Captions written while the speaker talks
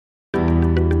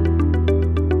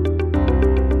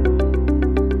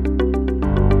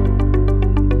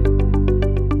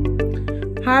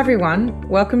Hi everyone,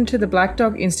 welcome to the Black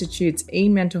Dog Institute's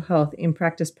eMental Health in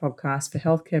Practice podcast for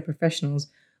healthcare professionals,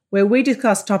 where we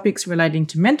discuss topics relating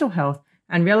to mental health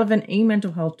and relevant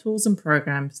eMental Health tools and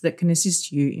programs that can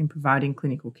assist you in providing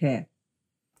clinical care.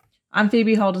 I'm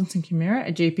Phoebe Holdenson-Kimera,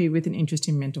 a GP with an interest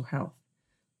in mental health.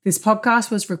 This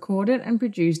podcast was recorded and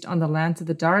produced on the lands of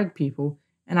the Darug people,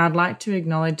 and I'd like to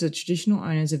acknowledge the traditional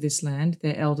owners of this land,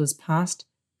 their elders past,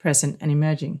 present and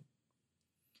emerging.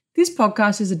 This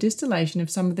podcast is a distillation of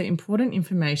some of the important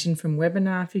information from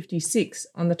webinar 56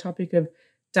 on the topic of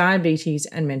diabetes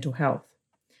and mental health.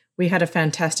 We had a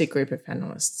fantastic group of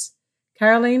panellists.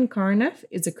 Caroline Koroneff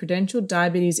is a credentialed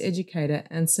diabetes educator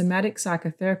and somatic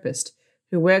psychotherapist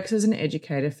who works as an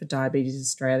educator for Diabetes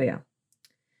Australia.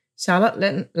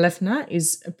 Charlotte Leffner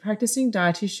is a practicing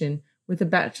dietitian with a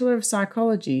Bachelor of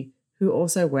Psychology who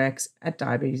also works at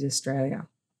Diabetes Australia.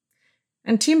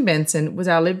 And Tim Benson was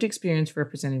our lived experience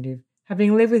representative,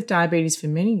 having lived with diabetes for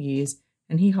many years,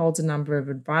 and he holds a number of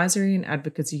advisory and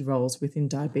advocacy roles within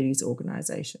diabetes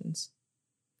organisations.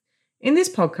 In this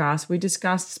podcast, we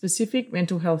discussed specific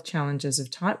mental health challenges of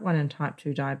type 1 and type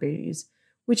 2 diabetes,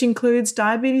 which includes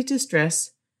diabetes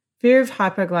distress, fear of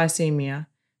hypoglycemia,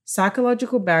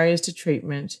 psychological barriers to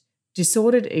treatment,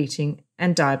 disordered eating,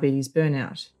 and diabetes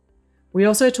burnout. We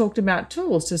also talked about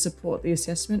tools to support the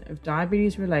assessment of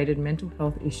diabetes-related mental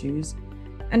health issues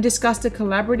and discussed a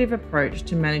collaborative approach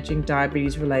to managing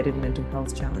diabetes-related mental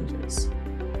health challenges.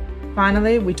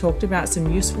 Finally, we talked about some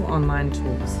useful online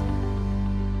tools.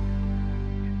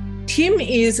 Tim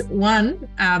is one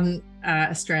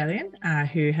Australian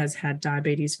who has had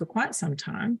diabetes for quite some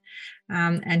time,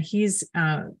 and he's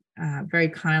very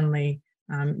kindly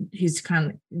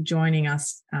joining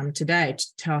us today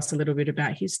to tell us a little bit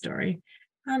about his story.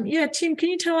 Tim, can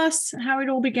you tell us how it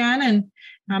all began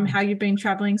and how you've been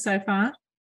travelling so far?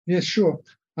 Yeah, sure.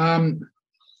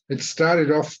 It started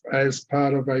off as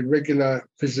part of a regular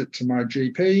visit to my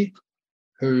GP,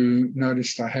 who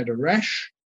noticed I had a rash,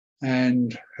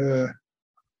 and her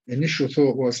initial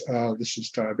thought was, this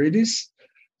is diabetes.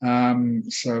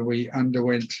 So we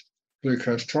underwent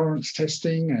glucose tolerance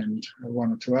testing and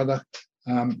one or two other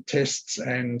tests,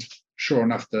 and sure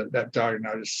enough, that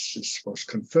diagnosis was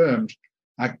confirmed.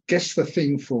 I guess the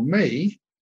thing for me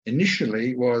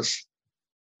initially was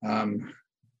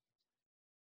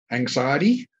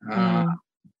anxiety,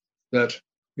 that,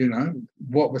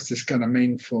 what was this going to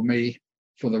mean for me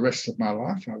for the rest of my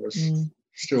life? I was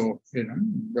still,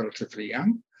 relatively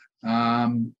young.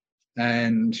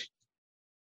 And,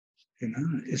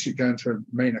 is it going to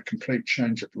mean a complete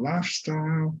change of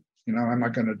lifestyle? Am I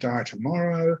going to die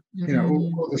tomorrow?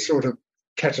 All the sort of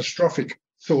catastrophic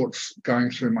thoughts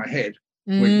going through my head,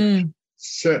 which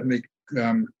certainly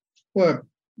were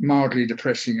mildly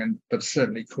depressing, but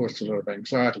certainly caused a lot of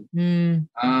anxiety.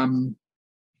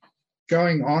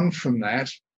 Going on from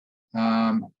that,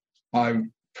 I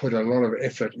put a lot of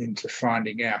effort into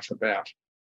finding out about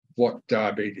what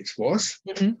diabetes was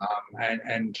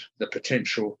and the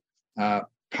potential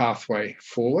pathway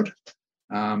forward.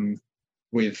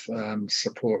 With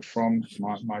support from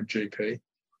my GP.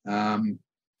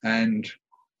 And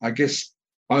I guess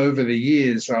over the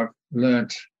years, I've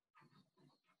learnt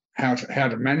how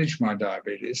to manage my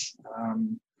diabetes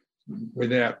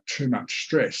without too much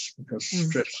stress, because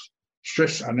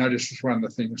stress, I noticed, is one of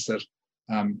the things that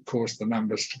cause the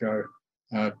numbers to go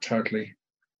totally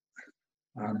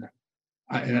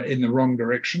in the wrong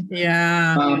direction.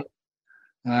 Yeah.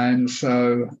 And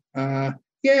so,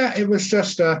 it was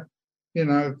just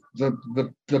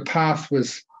the path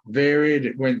was varied.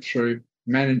 It went through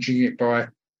managing it by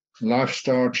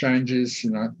lifestyle changes,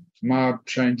 mild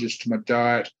changes to my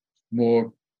diet,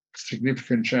 more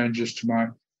significant changes to my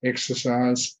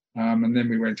exercise, and then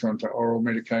we went on to oral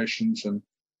medications, and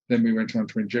then we went on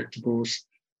to injectables.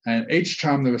 And each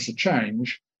time there was a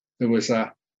change, there was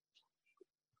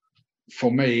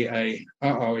for me,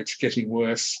 it's getting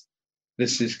worse.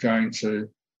 This is going to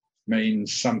mean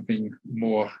something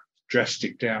more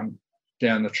drastic down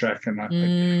the track, and I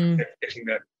kept getting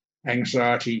that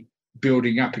anxiety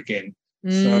building up again.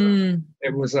 So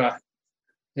it was a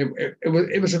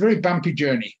very bumpy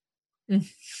journey.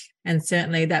 And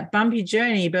certainly that bumpy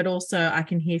journey, but also I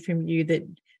can hear from you that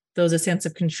there was a sense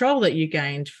of control that you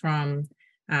gained from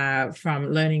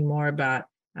learning more about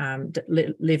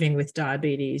living with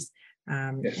diabetes,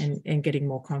 Yes. and getting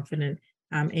more confident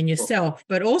in yourself,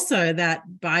 but also that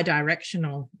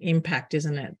bidirectional impact,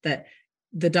 isn't it? That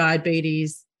the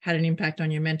diabetes had an impact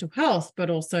on your mental health, but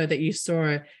also that you saw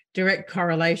a direct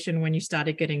correlation when you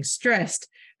started getting stressed,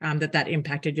 that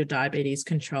impacted your diabetes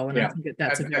control. And I think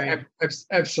that's a very...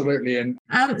 Absolutely. And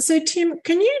so Tim,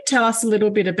 can you tell us a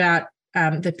little bit about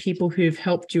the people who've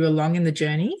helped you along in the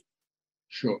journey?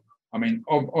 Sure. I mean,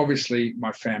 obviously,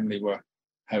 my family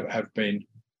have been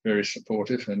very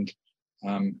supportive and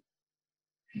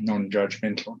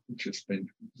non-judgmental, which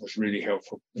was really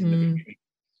helpful in the beginning.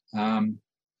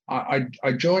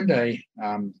 I joined a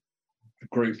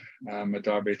group, a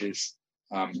diabetes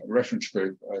reference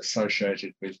group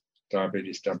associated with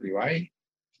Diabetes WA,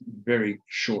 very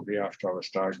shortly after I was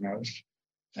diagnosed.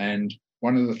 And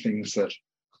one of the things that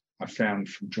I found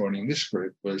from joining this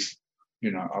group was,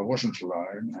 I wasn't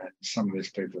alone, and some of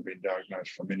these people have been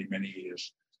diagnosed for many, many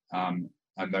years, and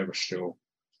they were still,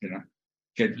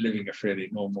 living a fairly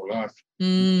normal life,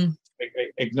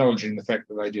 acknowledging the fact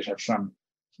that they did have some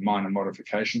minor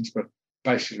modifications, but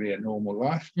basically a normal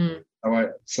life.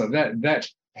 So that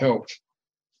helped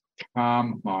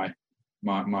calm my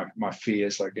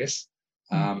fears, I guess,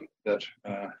 that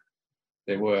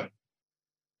there were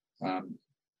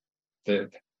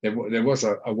there was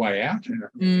a way out.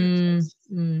 And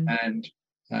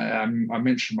I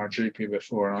mentioned my GP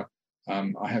before,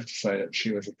 and I have to say that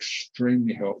she was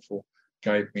extremely helpful,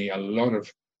 gave me a lot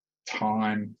of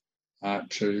time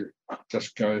to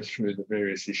just go through the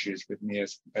various issues with me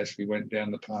as we went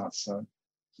down the path. So,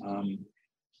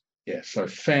 so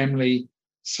family,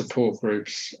 support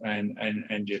groups,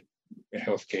 and your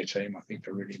healthcare team, I think,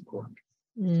 are really important.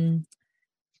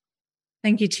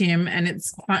 Thank you, Tim. And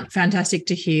it's fantastic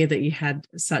to hear that you had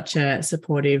such a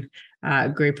supportive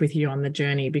group with you on the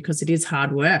journey, because it is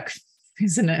hard work,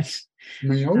 isn't it?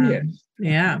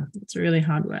 Yeah, it's really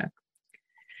hard work.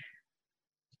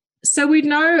 So we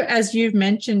know, as you've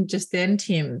mentioned just then,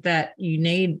 Tim, that you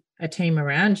need a team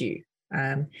around you.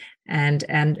 And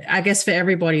I guess for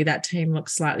everybody, that team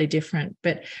looks slightly different.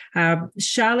 But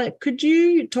Charlotte, could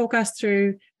you talk us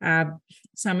through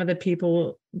some of the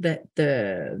people that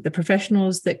the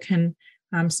professionals that can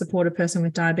support a person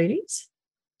with diabetes?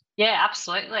 Yeah,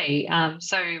 absolutely.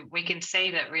 So we can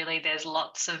see that really there's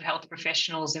lots of health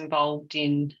professionals involved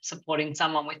in supporting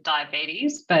someone with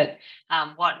diabetes. But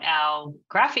what our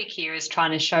graphic here is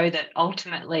trying to show that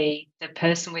ultimately the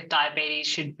person with diabetes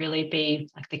should really be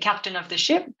like the captain of the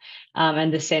ship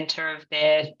and the centre of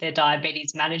their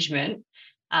diabetes management.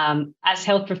 As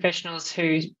health professionals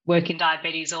who work in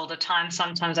diabetes all the time,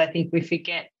 sometimes I think we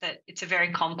forget that it's a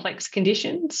very complex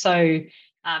condition. So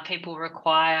people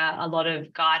require a lot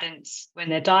of guidance when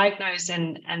they're diagnosed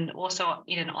and also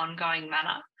in an ongoing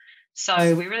manner.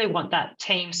 So we really want that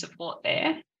team support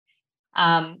there.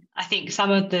 I think some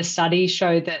of the studies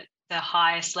show that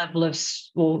sometimes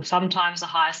the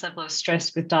highest level of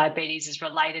stress with diabetes is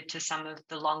related to some of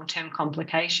the long-term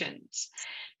complications.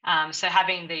 So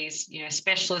having these,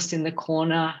 specialists in the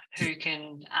corner who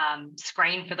can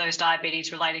screen for those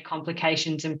diabetes-related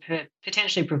complications and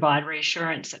potentially provide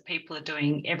reassurance that people are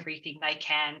doing everything they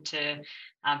can to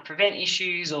prevent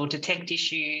issues or detect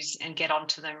issues and get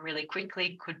onto them really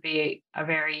quickly could be a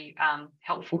very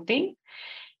helpful thing.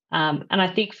 And I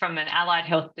think from an allied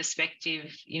health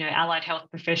perspective, allied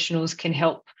health professionals can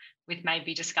help with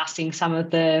maybe discussing some of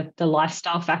the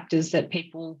lifestyle factors that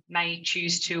people may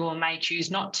choose to or may choose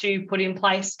not to put in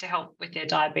place to help with their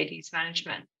diabetes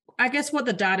management. I guess what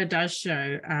the data does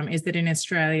show is that in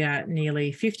Australia,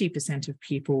 nearly 50% of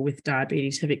people with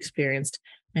diabetes have experienced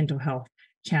mental health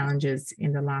challenges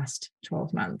in the last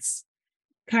 12 months.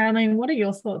 Caroline, what are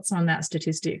your thoughts on that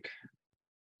statistic?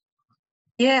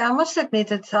 Yeah, I must admit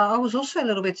that I was also a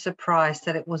little bit surprised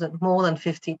that it wasn't more than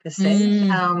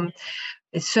 50%.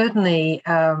 It's certainly,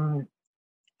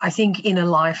 I think in a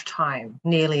lifetime,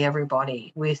 nearly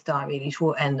everybody with diabetes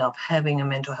will end up having a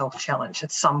mental health challenge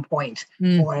at some point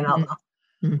or another.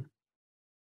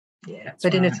 Yeah, that's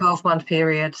but right. In a 12-month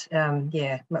period,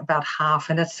 about half,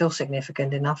 and that's still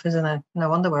significant enough, isn't it? No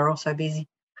wonder we're all so busy.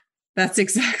 That's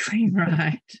exactly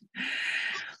right.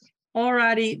 All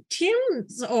righty.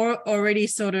 Tim's already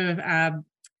sort of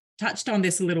touched on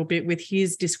this a little bit with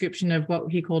his description of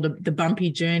what he called the bumpy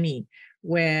journey,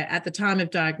 where at the time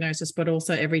of diagnosis, but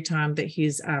also every time that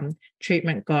his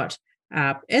treatment got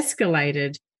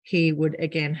escalated, he would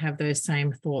again have those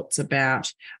same thoughts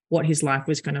about what his life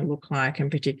was going to look like,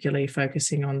 and particularly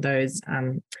focusing on those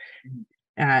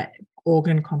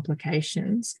organ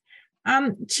complications.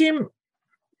 Tim,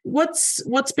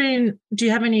 do you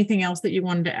have anything else that you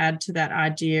wanted to add to that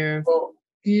idea? Well,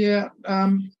 yeah,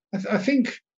 I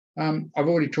think I've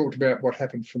already talked about what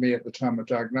happened for me at the time of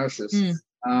diagnosis.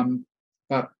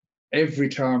 But every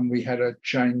time we had a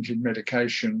change in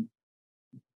medication,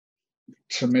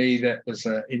 to me, that was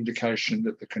an indication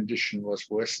that the condition was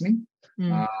worsening,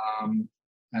 and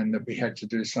that we had to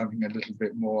do something a little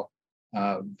bit more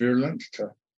virulent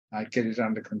to get it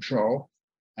under control.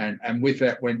 And with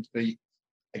that went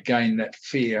that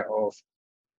fear of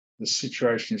the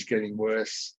situation is getting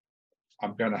worse.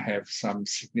 I'm going to have some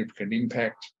significant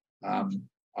impact. I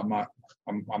might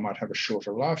have a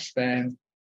shorter lifespan,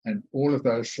 and all of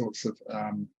those sorts of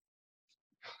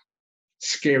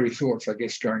scary thoughts, I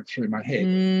guess, going through my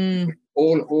head.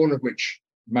 All of which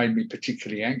made me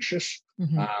particularly anxious.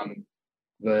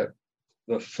 The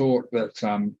thought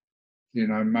that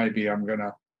maybe I'm going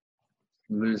to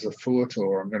lose a foot,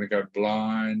 or I'm going to go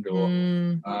blind, or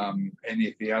any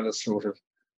of the other sort of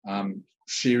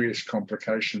serious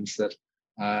complications that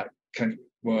it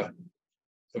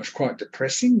was quite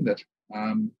depressing that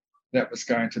that was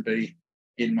going to be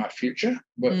in my future.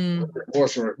 But it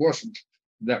was or it wasn't,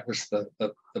 that was the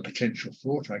potential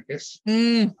thought, I guess.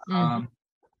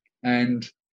 And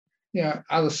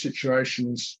other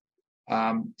situations,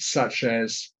 such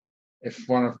as if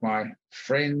one of my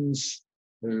friends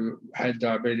who had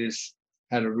diabetes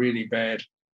had a really bad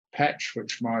patch,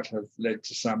 which might have led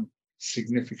to some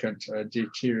significant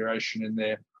deterioration in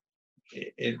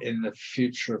the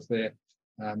future of their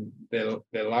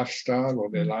lifestyle or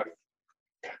their life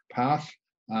path.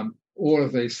 All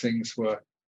of these things were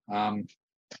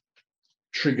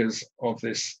triggers of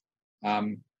this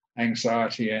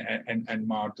anxiety and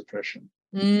mild depression.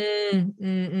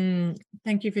 Thank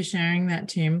you for sharing that,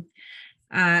 Tim.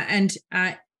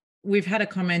 We've had a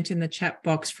comment in the chat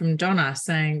box from Donna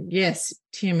saying, yes,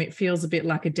 Tim, it feels a bit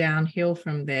like a downhill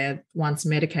from there once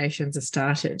medications are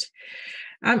started.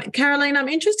 Caroline, I'm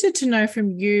interested to know from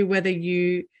you whether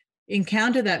you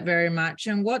encounter that very much,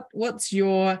 and what's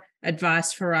your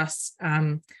advice for us,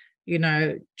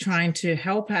 trying to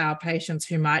help our patients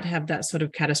who might have that sort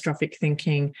of catastrophic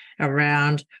thinking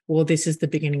around, well, this is the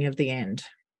beginning of the end.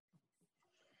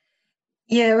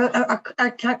 Yeah,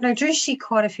 I do see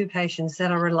quite a few patients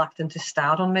that are reluctant to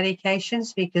start on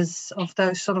medications because of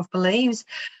those sort of beliefs.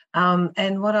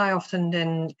 And what I often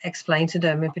then explain to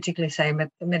them, and particularly say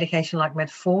medication like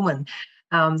metformin,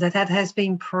 that has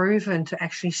been proven to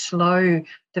actually slow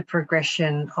the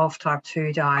progression of type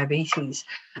 2 diabetes.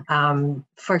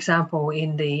 For example,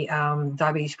 in the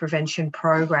diabetes prevention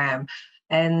program.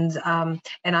 And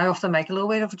I often make a little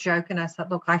bit of a joke, and I said,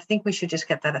 look, I think we should just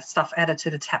get that stuff added to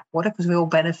the tap water because we all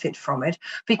benefit from it,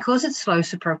 because it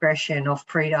slows the progression of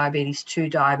pre-diabetes to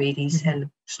diabetes and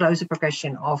slows the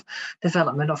progression of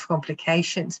development of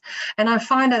complications. And I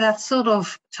find that sort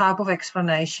of type of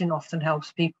explanation often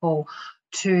helps people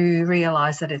to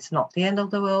realize that it's not the end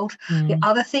of the world. The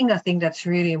other thing I think that's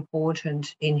really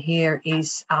important in here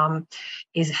is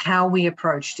how we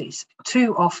approach this.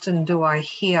 Too often do I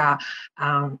hear,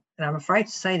 and I'm afraid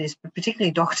to say this, but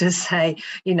particularly doctors say,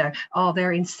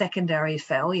 they're in secondary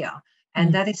failure.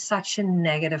 And that is such a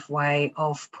negative way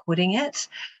of putting it,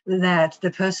 that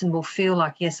the person will feel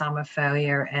like, yes, I'm a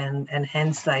failure, and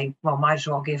hence they, might as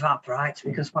well give up, right?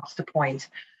 Because what's the point?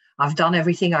 I've done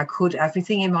everything I could,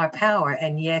 everything in my power,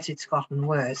 and yet it's gotten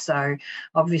worse. So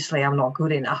obviously I'm not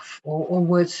good enough, or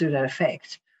words to that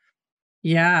effect.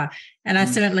 Yeah. And I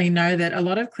certainly know that a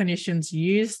lot of clinicians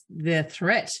use the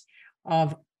threat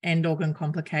of end organ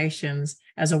complications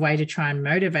as a way to try and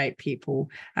motivate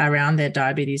people around their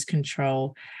diabetes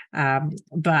control.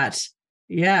 But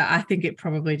yeah, I think it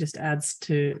probably just adds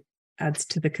to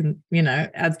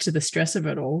the stress of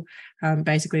it all,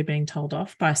 basically being told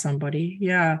off by somebody.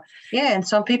 Yeah, and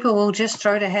some people will just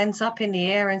throw their hands up in the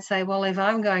air and say, well, if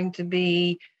I'm going to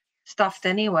be stuffed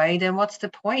anyway, then what's the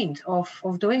point of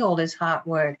doing all this hard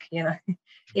work,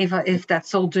 if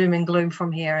that's all doom and gloom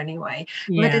from here anyway.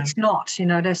 But it's not.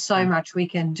 There's so much we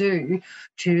can do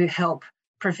to help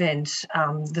prevent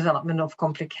development of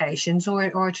complications,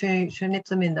 or to nip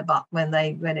them in the butt when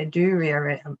they do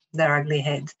rear their ugly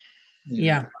head.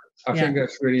 Yeah. I think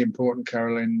that's really important,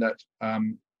 Caroline, that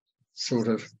sort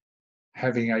of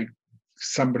having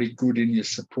somebody good in your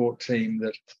support team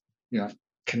that,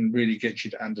 can really get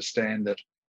you to understand that,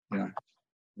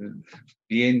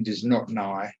 the end is not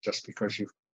nigh just because you've,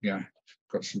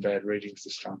 got some bad readings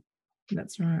this time.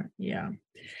 That's right. Yeah.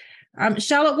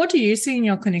 Charlotte, what do you see in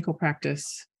your clinical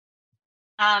practice?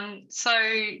 So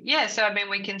I mean,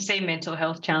 we can see mental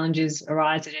health challenges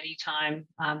arise at any time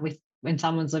when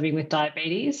someone's living with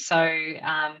diabetes. So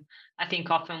I think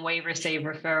often we receive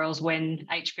referrals when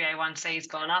HbA1c has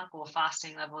gone up or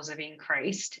fasting levels have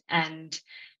increased. And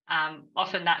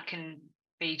often that can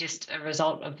be just a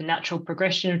result of the natural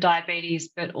progression of diabetes,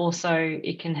 but also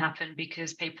it can happen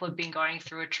because people have been going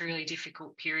through a truly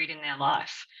difficult period in their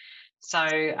life. So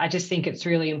I just think it's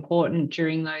really important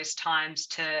during those times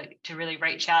to really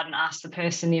reach out and ask the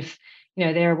person if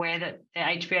they're aware that their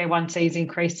HbA1c is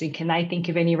increasing. Can they think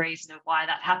of any reason of why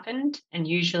that happened? And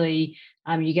usually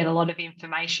you get a lot of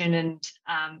information, and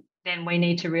then we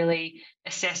need to really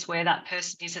assess where that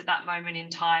person is at that moment in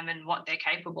time and what they're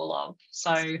capable of.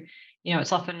 So,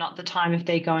 it's often not the time if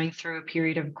they're going through a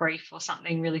period of grief or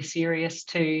something really serious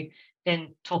to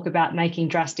then talk about making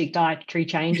drastic dietary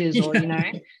changes or,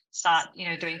 start,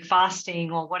 doing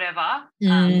fasting or whatever.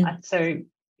 So,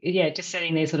 just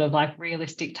setting these sort of like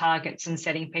realistic targets and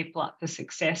setting people up for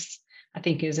success, I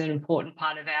think, is an important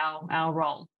part of our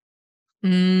role.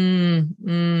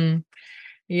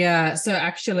 Yeah. So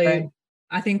actually,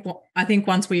 I think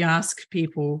once we ask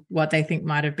people what they think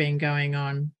might have been going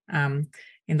on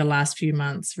in the last few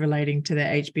months relating to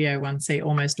their HbA1c,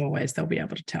 almost always they'll be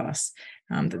able to tell us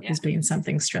that there's been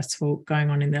something stressful going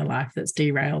on in their life that's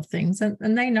derailed things,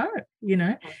 and they know,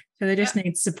 so they just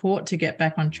need support to get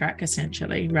back on track,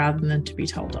 essentially, rather than to be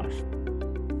told off.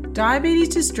 Diabetes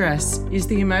distress is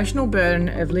the emotional burden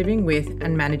of living with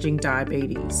and managing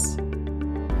diabetes.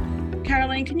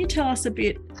 Caroline, can you tell us a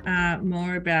bit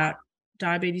more about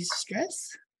diabetes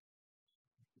distress?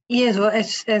 Yes, well,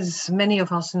 as many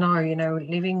of us know,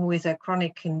 living with a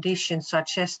chronic condition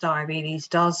such as diabetes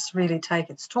does really take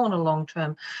its toll on a long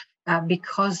term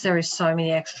because there is so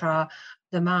many extra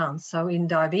demands. So in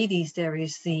diabetes, there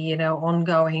is the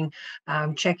ongoing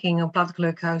checking of blood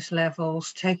glucose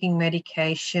levels, taking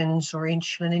medications or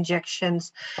insulin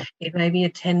injections. It may be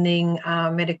attending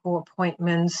medical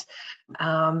appointments,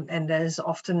 and there's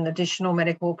often additional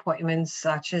medical appointments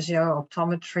such as your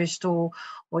optometrist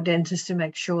or dentist to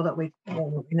make sure that we,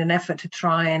 in an effort to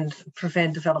try and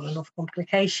prevent development of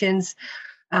complications.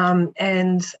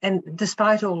 And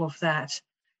despite all of that,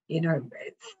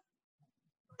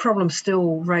 problems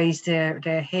still raise their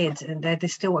heads, and they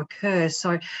still occur.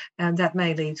 So that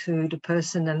may lead to the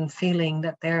person and feeling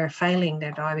that they're failing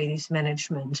their diabetes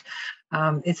management.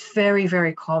 It's very,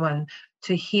 very common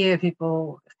to hear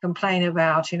people complain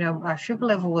about, my sugar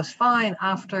level was fine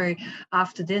after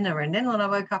dinner, and then when I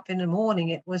woke up in the morning,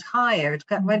 it was higher. It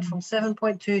went from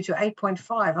 7.2 to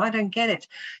 8.5. I don't get it,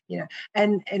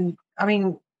 and I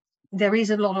mean, there is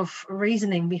a lot of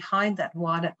reasoning behind that,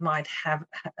 why that might have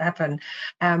happened,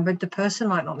 but the person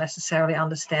might not necessarily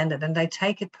understand it, and they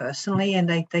take it personally, and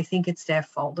they think it's their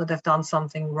fault, that they've done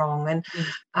something wrong.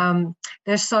 And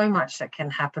there's so much that can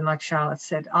happen. Like Charlotte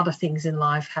said, other things in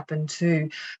life happen too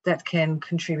that can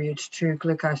contribute to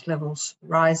glucose levels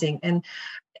rising, and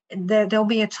there'll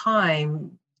be a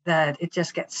time that it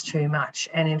just gets too much.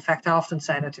 And in fact, I often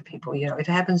say that to people, it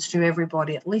happens to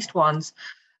everybody at least once,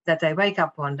 that they wake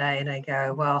up one day and they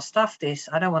go, well, stuff this,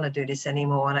 I don't want to do this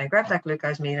anymore. And they grab that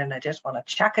glucose meter and they just want to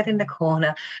chuck it in the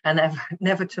corner and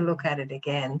never to look at it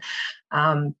again.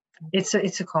 It's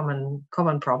a common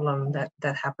problem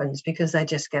that happens because they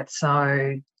just get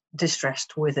so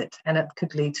distressed with it, and it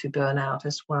could lead to burnout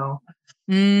as well.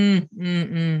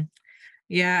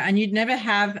 Yeah, and you'd never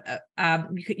have,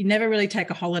 you never really take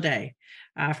a holiday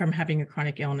from having a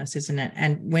chronic illness, isn't it?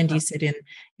 And Wendy said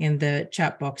in the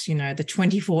chat box, the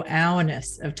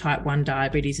 24-hourness of type 1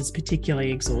 diabetes is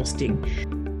particularly exhausting.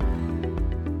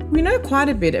 We know quite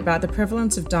a bit about the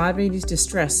prevalence of diabetes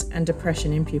distress and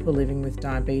depression in people living with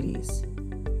diabetes.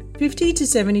 50 to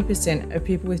 70% of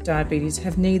people with diabetes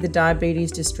have neither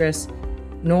diabetes distress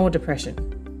nor depression.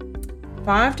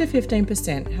 5 to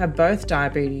 15% have both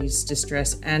diabetes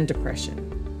distress and depression.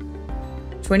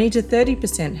 20 to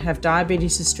 30% have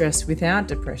diabetes distress without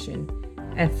depression,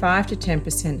 and 5 to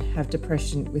 10% have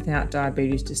depression without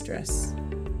diabetes distress.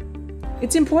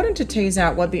 It's important to tease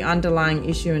out what the underlying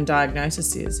issue and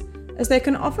diagnosis is, as they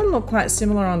can often look quite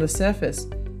similar on the surface,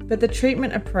 but the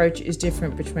treatment approach is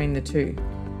different between the two.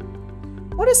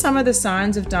 What are some of the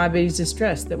signs of diabetes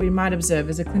distress that we might observe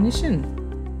as a clinician?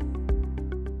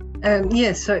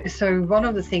 So one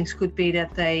of the things could be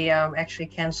that they actually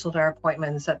cancel their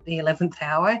appointments at the 11th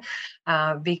hour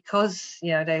because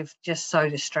they've just so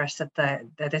distressed that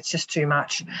it's just too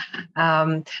much.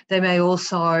 They may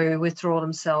also withdraw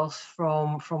themselves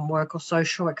from work or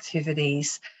social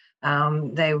activities.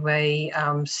 They may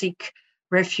seek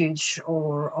refuge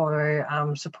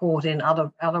or support in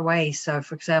other ways. So,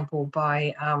 for example,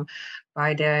 by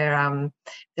their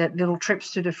little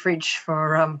trips to the fridge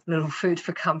for little food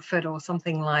for comfort or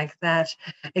something like that.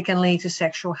 It can lead to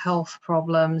sexual health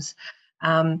problems.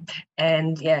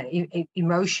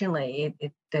 Emotionally,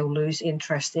 they'll lose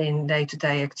interest in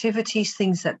day-to-day activities,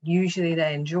 things that usually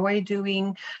they enjoy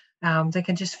doing. They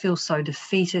can just feel so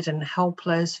defeated and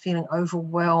helpless, feeling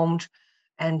overwhelmed,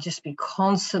 and just be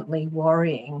constantly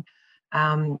worrying.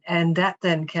 And that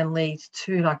then can lead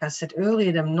to, like I said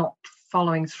earlier, them not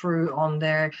following through on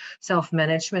their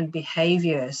self-management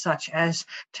behaviors, such as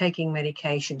taking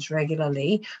medications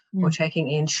regularly or taking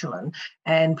insulin.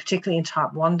 And particularly in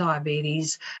type 1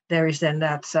 diabetes, there is then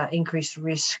that increased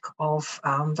risk of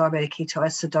diabetic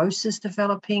ketoacidosis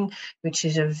developing, which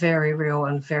is a very real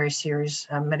and very serious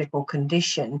medical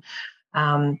condition.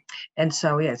 And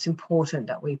so, yeah, it's important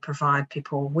that we provide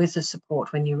people with the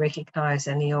support when you recognise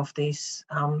any of these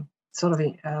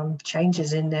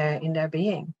changes in their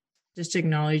being. Just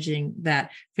acknowledging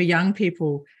that for young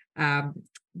people,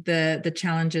 the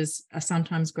challenges are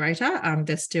sometimes greater.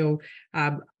 They're still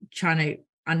trying to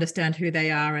understand who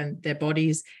they are, and their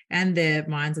bodies and their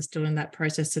minds are still in that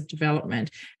process of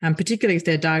development. Particularly if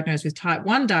they're diagnosed with type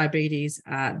 1 diabetes,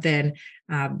 then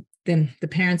the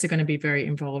parents are going to be very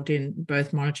involved in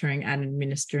both monitoring and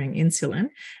administering insulin,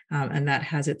 and that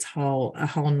has a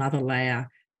whole nother layer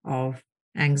of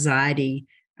anxiety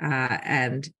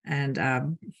and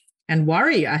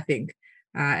worry, I think.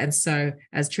 And so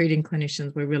as treating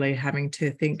clinicians, we're really having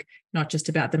to think not just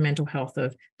about the mental health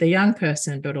of the young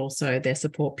person, but also their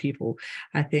support people,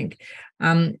 I think.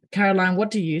 Caroline,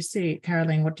 what do you see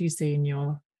in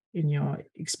your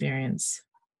experience?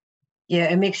 Yeah,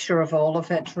 a mixture of all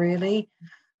of it, really.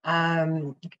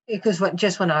 Because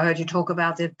when I heard you talk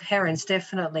about the parents,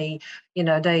 definitely,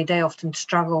 they often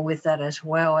struggle with that as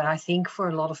well. And I think for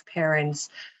a lot of parents,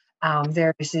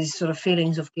 there is these sort of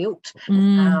feelings of guilt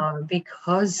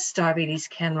because diabetes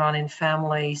can run in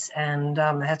families and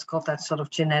has got that sort of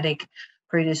genetic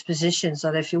predisposition.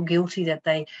 So they feel guilty that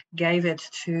they gave it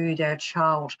to their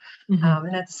child.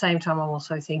 And at the same time, I'm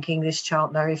also thinking this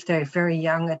child, though, if they're very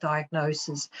young at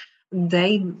diagnosis,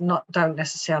 they don't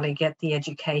necessarily get the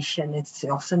education. It's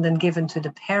often then given to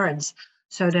the parents.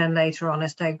 So then later on,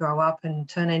 as they grow up and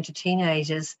turn into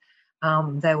teenagers,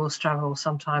 they will struggle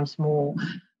sometimes more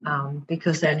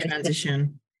because they're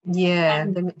transition.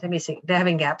 They're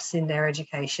having gaps in their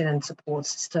education and support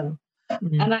system.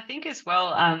 And I think as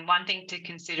well, one thing to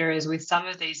consider is with some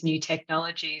of these new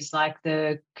technologies like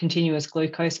the continuous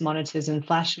glucose monitors and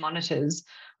flash monitors,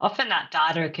 often that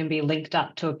data can be linked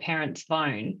up to a parent's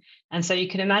phone. And so you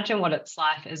can imagine what it's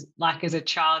like as a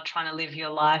child trying to live your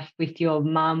life with your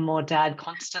mum or dad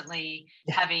constantly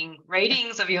having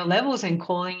readings of your levels and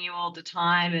calling you all the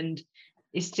time. And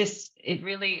it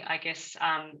really, I guess,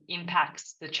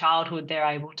 impacts the childhood they're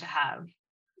able to have.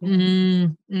 Yeah,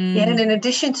 and in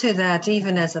addition to that,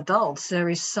 even as adults, there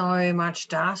is so much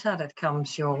data that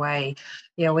comes your way.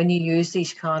 When you use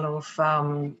these kind of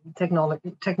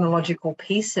technological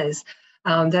pieces,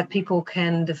 that people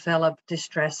can develop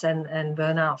distress and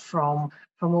burnout from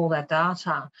all that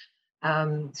data.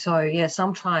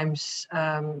 Sometimes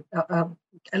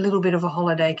a little bit of a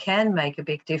holiday can make a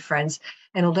big difference.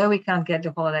 And although we can't get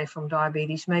the holiday from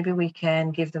diabetes, maybe we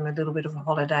can give them a little bit of a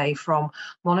holiday from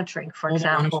monitoring, for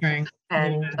example.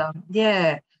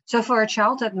 So for a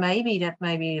child that maybe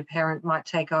a parent might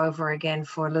take over again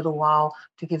for a little while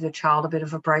to give the child a bit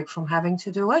of a break from having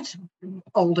to do it.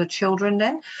 Older children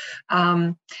then,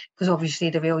 because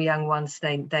obviously the real young ones,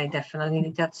 they definitely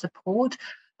need that support.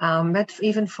 But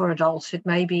even for adults, it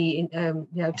may be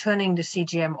turning the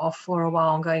CGM off for a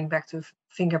while and going back to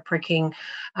finger pricking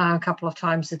a couple of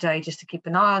times a day just to keep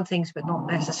an eye on things, but not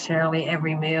necessarily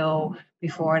every meal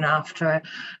before and after,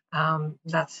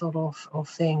 that sort of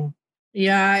thing.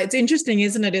 Yeah, it's interesting,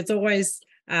 isn't it? It's always,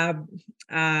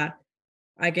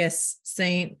 I guess,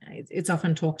 it's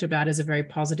often talked about as a very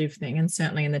positive thing. And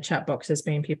certainly in the chat box, there's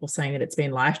been people saying that it's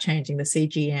been life-changing, the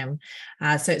CGM.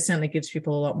 So it certainly gives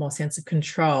people a lot more sense of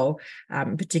control,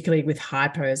 particularly with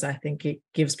hypos. I think it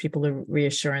gives people a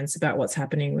reassurance about what's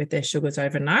happening with their sugars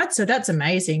overnight. So that's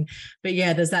amazing. But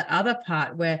yeah, there's that other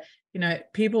part where,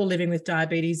 people living with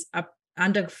diabetes are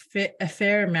under a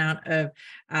fair amount of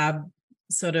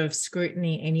sort of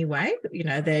scrutiny anyway.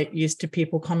 They're used to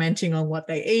people commenting on what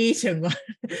they eat and what,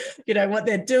 what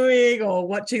they're doing, or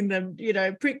watching them,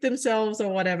 prick themselves or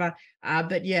whatever.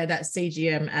 But yeah, that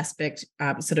CGM aspect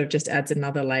sort of just adds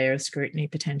another layer of scrutiny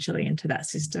potentially into that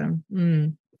system.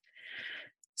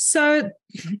 So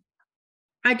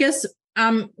I guess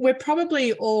we're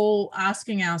probably all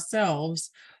asking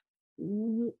ourselves,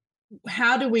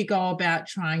 how do we go about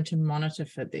trying to monitor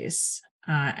for this?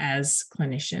 As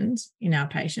clinicians in our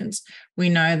patients, we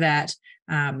know that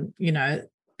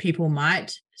people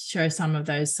might show some of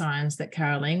those signs that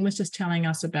Caroline was just telling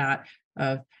us about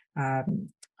of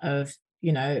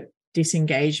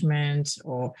disengagement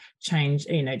or changed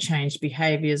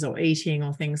behaviors or eating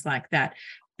or things like that.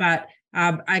 But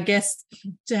I guess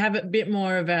to have a bit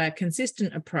more of a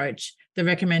consistent approach, the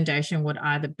recommendation would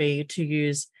either be to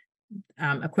use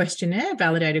a questionnaire,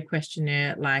 validated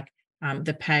questionnaire like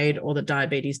the PAID or the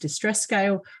diabetes distress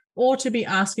scale, or to be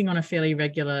asking on a fairly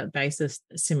regular basis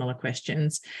similar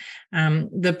questions.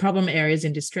 The problem areas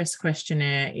in distress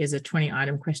questionnaire is a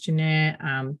 20-item questionnaire,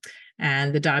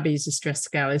 and the diabetes distress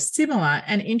scale is similar.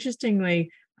 And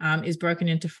interestingly, is broken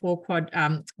into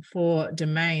four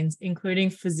domains, including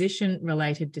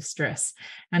physician-related distress.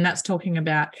 And that's talking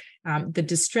about the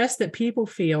distress that people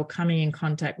feel coming in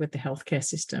contact with the healthcare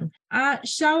system.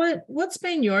 Charlotte, what's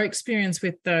been your experience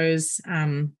with those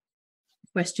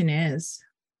questionnaires?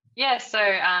 Yeah, so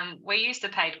we use the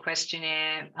PAID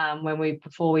questionnaire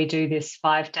before we do this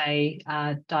 5-day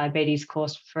diabetes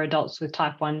course for adults with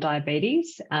type 1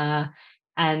 diabetes.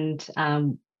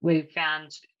 We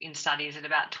found in studies that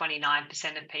about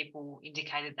 29% of people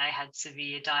indicated they had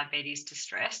severe diabetes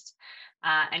distress.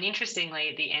 And interestingly,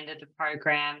 at the end of the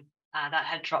program, that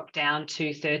had dropped down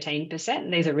to 13%.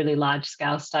 And these are really large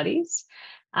scale studies.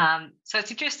 So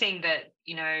it's interesting that,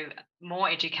 more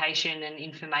education and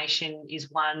information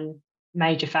is one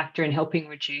major factor in helping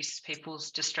reduce people's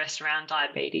distress around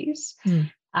diabetes.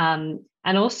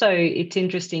 And also it's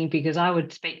interesting because I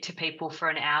would speak to people for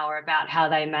an hour about how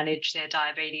they manage their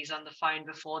diabetes on the phone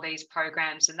before these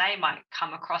programs, and they might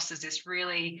come across as this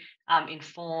really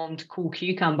informed, cool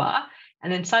cucumber.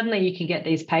 And then suddenly you can get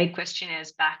these PAID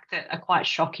questionnaires back that are quite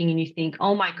shocking, and you think,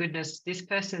 oh my goodness, this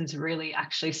person's really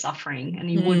actually suffering.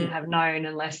 And you wouldn't have known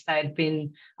unless they'd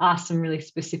been asked some really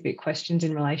specific questions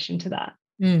in relation to that.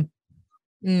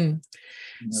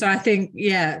 So I think,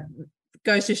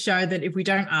 goes to show that if we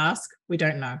don't ask, we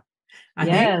don't know. I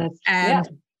think.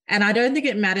 And I don't think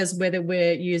it matters whether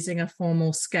we're using a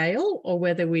formal scale or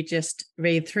whether we just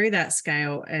read through that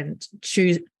scale and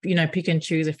choose, pick and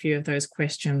choose a few of those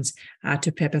questions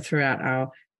to pepper throughout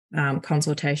our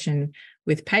consultation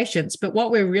with patients. But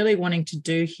what we're really wanting to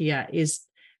do here is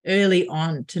early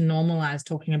on to normalize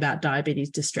talking about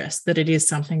diabetes distress, that it is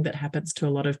something that happens to a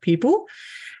lot of people,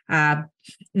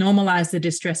 normalize the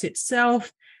distress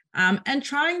itself, and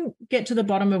try and get to the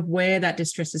bottom of where that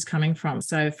distress is coming from.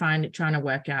 So trying to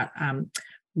work out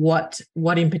what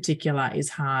in particular is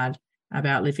hard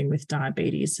about living with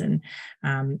diabetes, and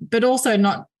but also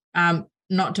not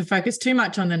to focus too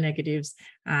much on the negatives,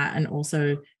 and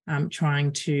also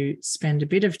trying to spend a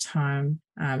bit of time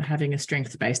having a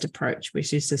strength-based approach,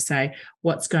 which is to say,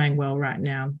 what's going well right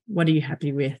now? What are you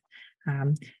happy with?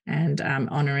 And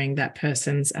honouring that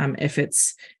person's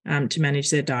efforts to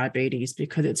manage their diabetes,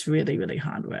 because it's really, really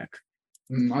hard work.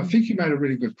 I think you made a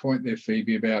really good point there,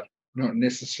 Phoebe, about not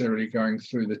necessarily going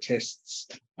through the tests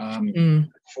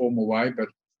formal way, but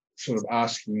sort of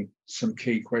asking some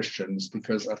key questions,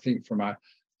 because I think from a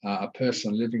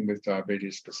person living with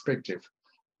diabetes perspective,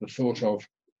 the thought of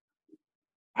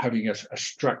having a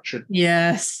structured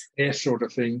sort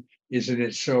of thing is in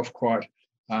itself quite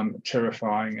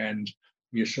terrifying, and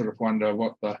you sort of wonder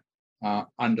what the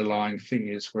underlying thing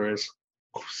is, whereas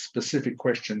specific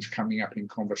questions coming up in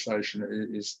conversation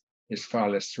is far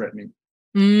less threatening.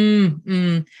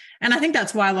 And I think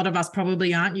that's why a lot of us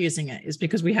probably aren't using it, is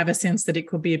because we have a sense that it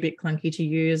could be a bit clunky to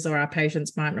use, or our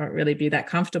patients might not really be that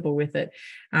comfortable with it.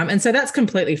 And so that's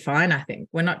completely fine, I think.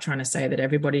 We're not trying to say that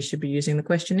everybody should be using the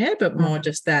questionnaire, but more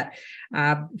just that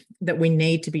we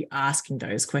need to be asking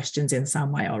those questions in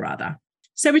some way or other.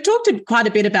 So we talked quite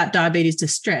a bit about diabetes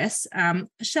distress.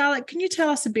 Charlotte, can you tell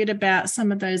us a bit about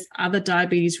some of those other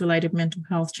diabetes-related mental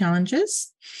health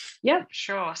challenges? Yeah,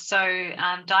 sure. So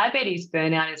diabetes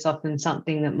burnout is often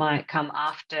something that might come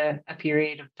after a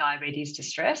period of diabetes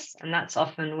distress, and that's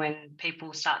often when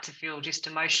people start to feel just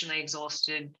emotionally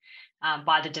exhausted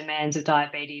by the demands of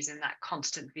diabetes and that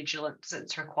constant vigilance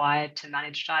that's required to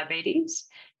manage diabetes.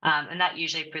 And that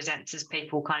usually presents as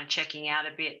people kind of checking out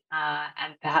a bit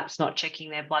and perhaps not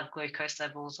checking their blood glucose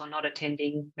levels or not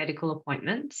attending medical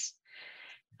appointments.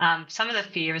 Some of the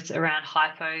fears around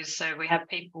hypos, so we have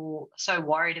people so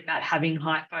worried about having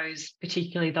hypos,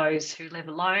 particularly those who live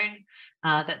alone,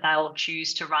 that they'll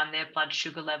choose to run their blood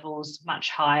sugar levels much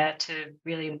higher to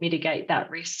really mitigate that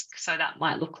risk. So that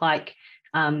might look like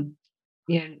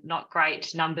not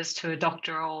great numbers to a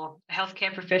doctor or a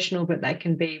healthcare professional, but they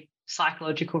can be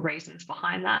psychological reasons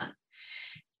behind that.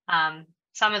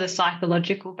 Some of the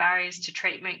psychological barriers to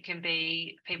treatment can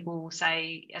be, people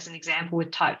say, as an example,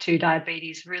 with type 2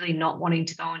 diabetes, really not wanting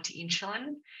to go onto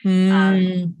insulin.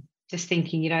 Just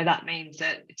thinking, that means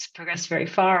that it's progressed very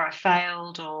far, I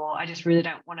failed, or I just really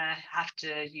don't want to have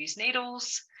to use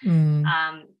needles.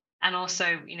 And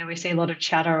also, we see a lot of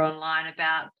chatter online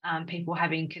about people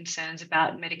having concerns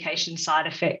about medication side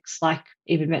effects, like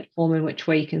even metformin, which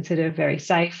we consider very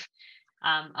safe.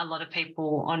 A lot of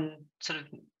people on sort of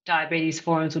diabetes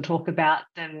forums will talk about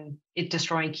it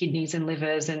destroying kidneys and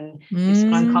livers, and it's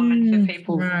not uncommon for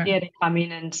people to come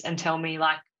in and tell me,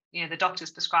 like, the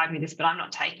doctor's prescribed me this, but I'm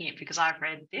not taking it because I've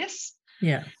read this.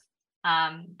 Yeah.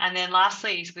 And then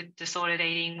lastly, with disordered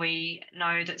eating, we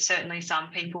know that certainly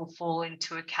some people fall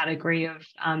into a category of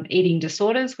eating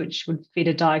disorders, which would fit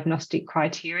a diagnostic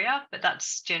criteria, but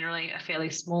that's generally a fairly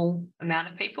small amount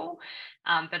of people.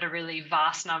 But a really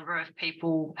vast number of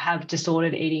people have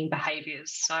disordered eating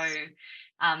behaviours. So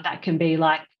that can be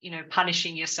like,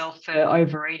 punishing yourself for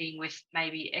overeating with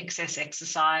maybe excess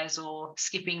exercise, or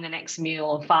skipping the next meal,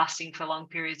 or fasting for long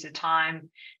periods of time.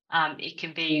 It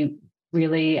can be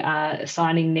really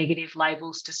assigning negative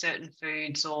labels to certain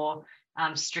foods, or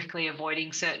strictly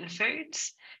avoiding certain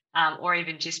foods, or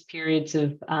even just periods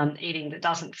of eating that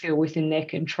doesn't feel within their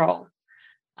control.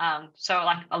 So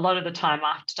like a lot of the time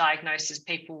after diagnosis,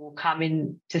 people will come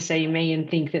in to see me and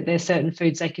think that there's certain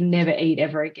foods they can never eat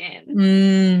ever again.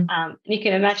 You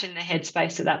can imagine the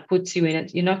headspace that puts you in.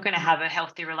 You're not going to have a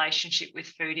healthy relationship with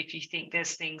food if you think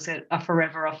there's things that are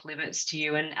forever off limits to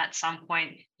you, and at some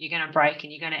point you're going to break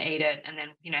and you're going to eat it, and then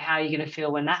how are you going to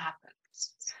feel when that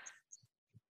happens?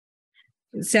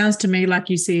 It sounds to me like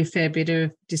you see a fair bit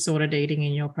of disordered eating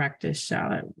in your practice,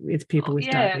 Charlotte, with people with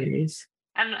diabetes.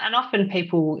 And often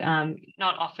people,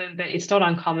 not often, but it's not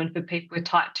uncommon for people with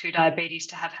type 2 diabetes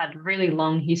to have had really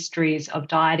long histories of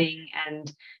dieting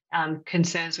and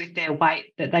concerns with their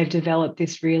weight, that they've developed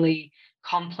this really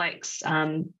complex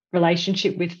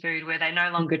relationship with food where they no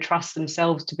longer trust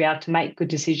themselves to be able to make good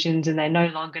decisions, and they no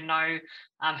longer know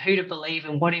who to believe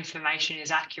and what information is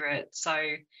accurate. So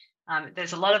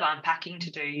there's a lot of unpacking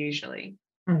to do usually.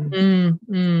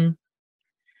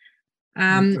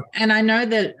 And I know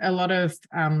that a lot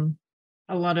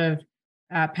of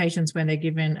patients, when they're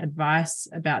given advice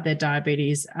about their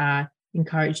diabetes, are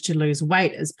encouraged to lose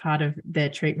weight as part of their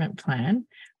treatment plan.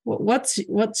 What's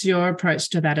your approach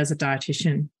to that as a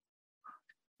dietitian?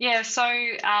 Yeah, so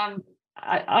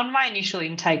on my initial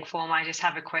intake form, I just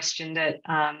have a question that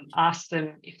asks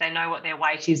them if they know what their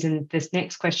weight is, and this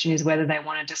next question is whether they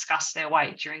want to discuss their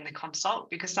weight during the consult,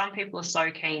 because some people are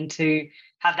so keen to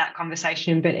have that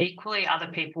conversation, but equally other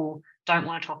people don't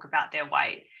want to talk about their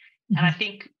weight. And I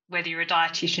think whether you're a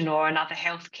dietitian or another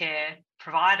healthcare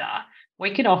provider,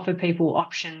 we can offer people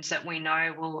options that we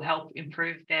know will help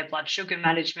improve their blood sugar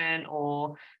management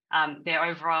or their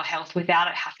overall health without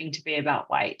it having to be about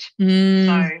weight. So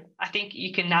I think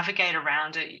you can navigate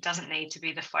around it. It doesn't need to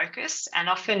be the focus. And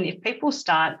often if people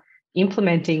start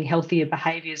implementing healthier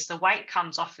behaviours, the weight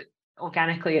comes off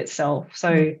organically itself.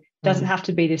 So it doesn't have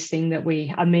to be this thing that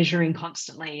we are measuring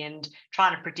constantly and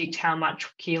trying to predict how much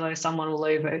kilos someone will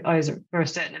lose for a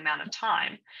certain amount of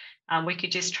time. We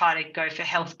could just try to go for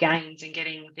health gains and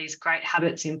getting these great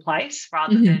habits in place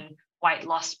rather than weight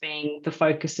loss being the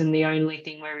focus and the only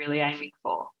thing we're really aiming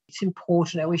for. It's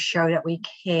important that we show that we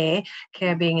care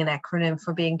being an acronym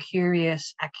for being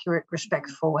curious, accurate,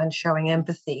 respectful, and showing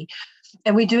empathy.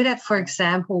 And we do that, for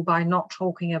example, by not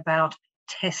talking about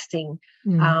testing.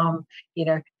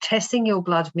 Testing your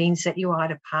blood means that you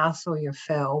either pass or you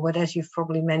fail. But as you've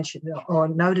probably mentioned or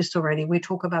noticed already, we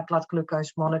talk about blood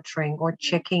glucose monitoring or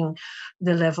checking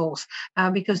the levels,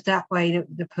 because that way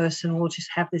the person will just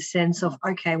have this sense of,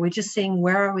 okay, we're just seeing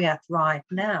where are we at right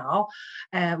now,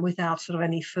 without sort of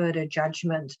any further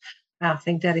judgment. I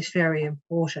think that is very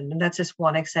important. And that's just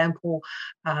one example.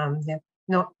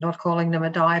 Not calling them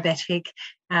a diabetic,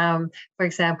 for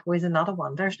example, is another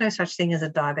one. There's no such thing as a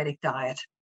diabetic diet.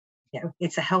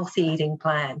 It's a healthy eating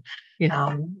plan.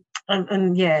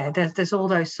 There's all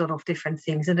those sort of different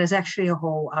things. And there's actually a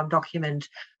whole document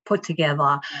put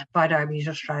together by Diabetes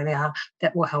Australia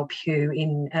that will help you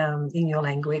in your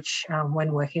language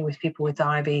when working with people with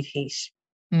diabetes.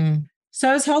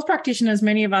 So as health practitioners,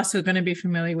 many of us are going to be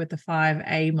familiar with the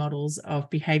 5A models of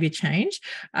behaviour change,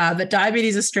 but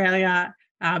Diabetes Australia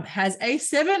has a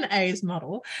 7A's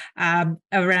model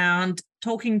around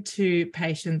talking to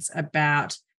patients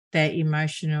about their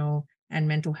emotional and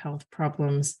mental health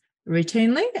problems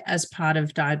routinely as part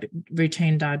of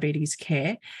routine diabetes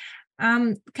care.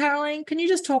 Caroline, can you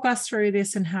just talk us through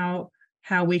this and how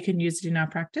we can use it in our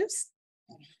practice?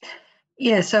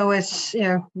 Yeah, so as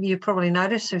you probably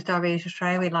noticed with Diabetes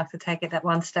Australia, we'd like to take it that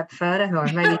one step further, or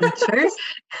maybe two.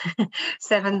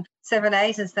 7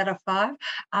 A's instead of 5.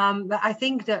 But I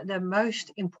think that the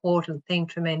most important thing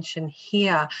to mention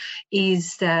here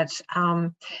is that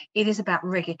it is about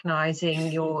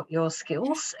recognizing your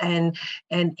skills, and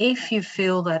if you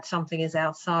feel that something is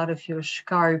outside of your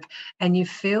scope and you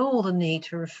feel the need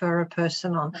to refer a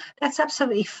person on, that's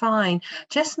absolutely fine.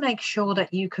 Just make sure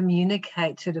that you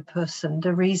communicate to the person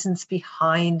the reasons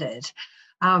behind it.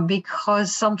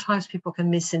 Because sometimes people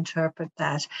can misinterpret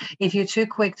that. If you're too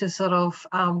quick to sort of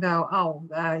go,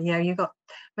 you've got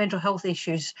mental health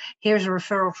issues, here's a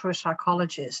referral to a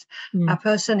psychologist, a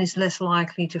person is less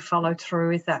likely to follow through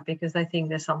with that because they think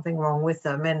there's something wrong with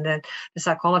them, and the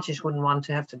psychologist wouldn't want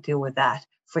to have to deal with that,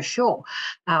 for sure.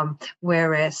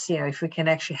 Whereas, if we can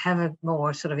actually have a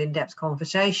more sort of in-depth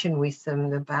conversation with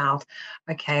them about,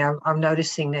 okay, I'm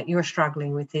noticing that you're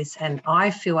struggling with this, and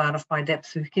I feel out of my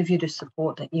depth to give you the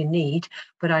support that you need,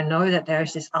 but I know that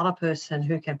there's this other person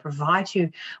who can provide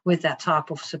you with that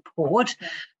type of support.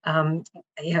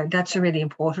 That's a really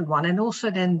important one. And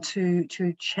also then to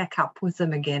check up with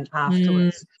them again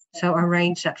afterwards. So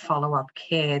arrange that follow-up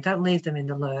care. Don't leave them in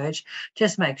the lurch.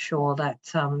 Just make sure that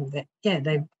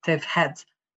they've had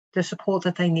the support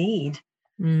that they need.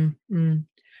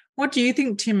 What do you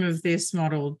think, Tim, of this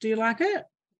model? Do you like it?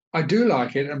 I do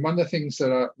like it. And one of the things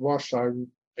that, whilst I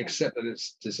accept that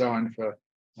it's designed for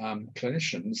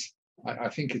clinicians, I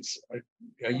think it's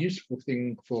a useful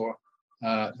thing for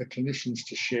the clinicians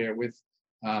to share with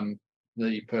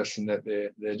the person that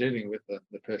they're dealing with,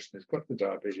 the person who's got the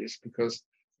diabetes, because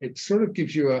it sort of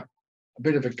gives you a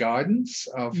bit of a guidance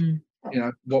of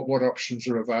what options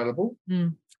are available.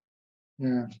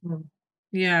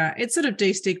 Yeah, it sort of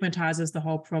destigmatizes the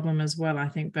whole problem as well, I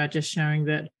think, by just showing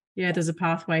that there's a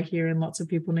pathway here and lots of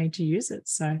people need to use it.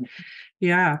 So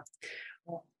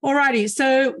alrighty,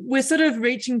 so we're sort of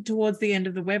reaching towards the end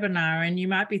of the webinar, and you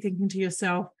might be thinking to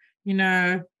yourself,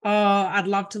 I'd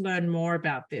love to learn more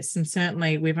about this. And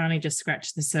certainly we've only just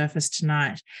scratched the surface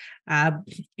tonight.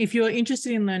 If you're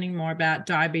interested in learning more about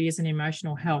diabetes and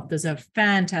emotional health, there's a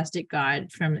fantastic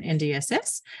guide from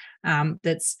NDSS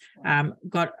that's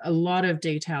got a lot of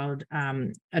detailed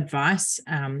advice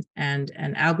and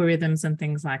algorithms and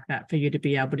things like that for you to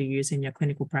be able to use in your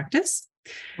clinical practice.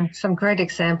 Some great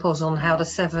examples on how the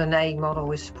 7A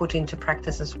model is put into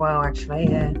practice as well, actually,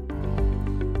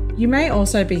 You may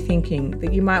also be thinking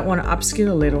that you might want to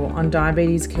upskill a little on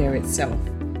diabetes care itself,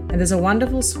 and there's a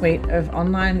wonderful suite of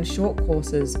online short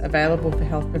courses available for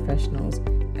health professionals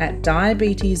at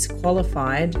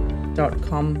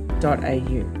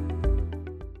diabetesqualified.com.au.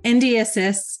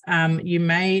 NDSS, you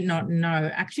may not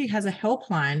know, actually has a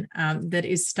helpline that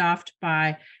is staffed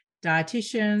by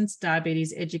dietitians,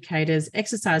 diabetes educators,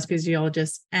 exercise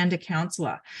physiologists, and a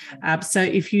counsellor. So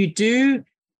if you do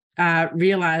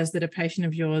realize that a patient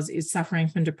of yours is suffering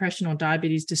from depression or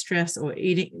diabetes distress or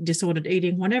disordered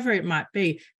eating, whatever it might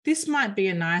be, this might be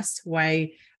a nice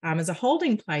way as a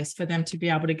holding place for them to be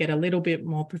able to get a little bit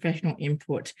more professional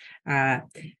input.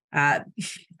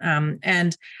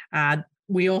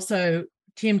 We also,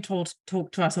 Tim talked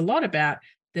to us a lot about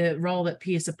the role that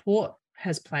peer support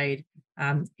has played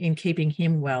in keeping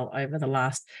him well over the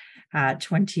last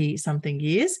 20-something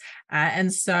years.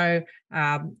 And so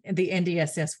the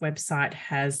NDSS website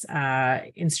has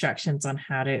instructions on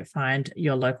how to find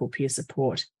your local peer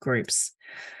support groups.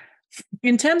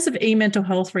 In terms of e-mental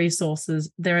health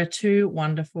resources, there are two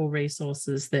wonderful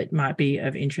resources that might be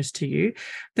of interest to you.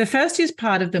 The first is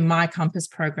part of the My Compass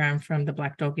program from the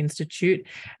Black Dog Institute,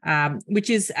 which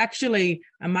is actually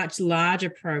a much larger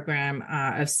program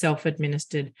of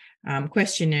self-administered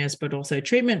questionnaires, but also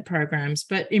treatment programs.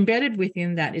 But embedded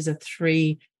within that is a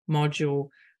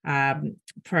 3-module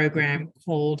program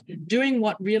called Doing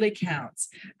What Really Counts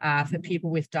for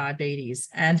people with diabetes.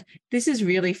 And this is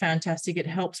really fantastic. It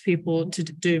helps people to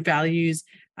do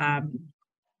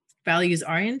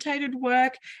values-orientated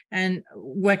work and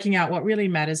working out what really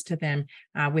matters to them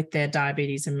with their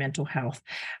diabetes and mental health.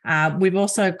 We've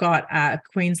also got a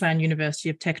Queensland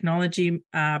University of Technology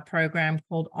program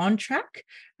called On Track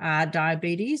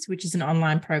Diabetes, which is an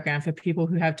online program for people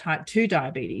who have type 2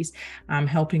 diabetes,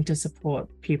 helping to support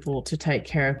people to take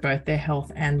care of both their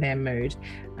health and their mood,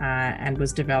 and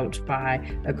was developed by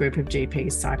a group of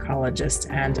GPs, psychologists,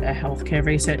 and a healthcare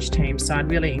research team. So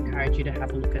I'd really encourage you to have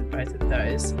a look at both of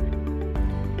those.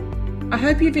 I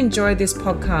hope you've enjoyed this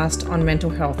podcast on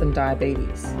mental health and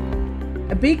diabetes.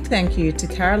 A big thank you to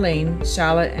Caroline,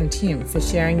 Charlotte, and Tim for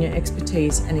sharing your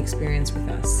expertise and experience with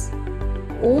us.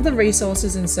 All the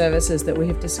resources and services that we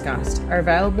have discussed are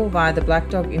available via the Black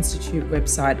Dog Institute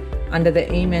website under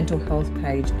the e-mental health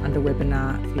page under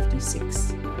webinar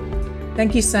 56.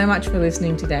 Thank you so much for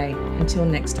listening today. Until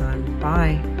next time,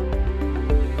 bye.